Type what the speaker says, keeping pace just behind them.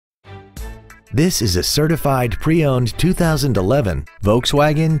This is a certified pre-owned 2011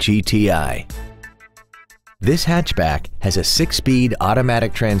 Volkswagen GTI. This hatchback has a 6-speed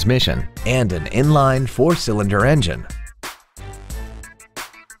automatic transmission and an inline 4-cylinder engine.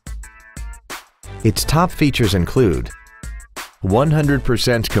 Its top features include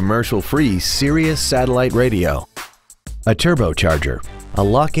 100% commercial-free Sirius satellite radio, a turbocharger, a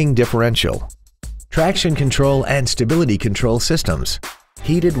locking differential, traction control and stability control systems,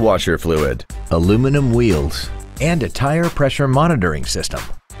 heated washer fluid, aluminum wheels, and a tire pressure monitoring system.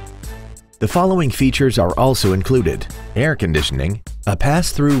 The following features are also included: air conditioning, a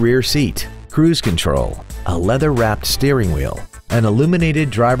pass-through rear seat, cruise control, a leather-wrapped steering wheel, an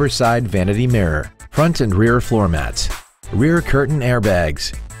illuminated driver's side vanity mirror, front and rear floor mats, rear curtain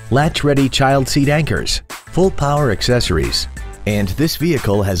airbags, latch-ready child seat anchors, full power accessories, and this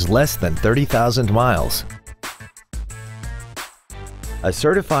vehicle has less than 30,000 miles. A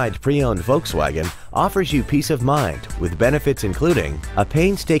certified pre-owned Volkswagen offers you peace of mind with benefits including a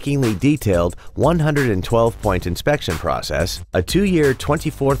painstakingly detailed 112-point inspection process, a 2-year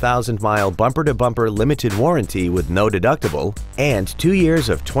 24,000-mile bumper-to-bumper limited warranty with no deductible, and 2 years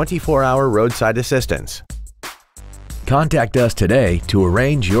of 24-hour roadside assistance. Contact us today to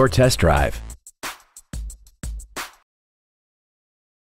arrange your test drive.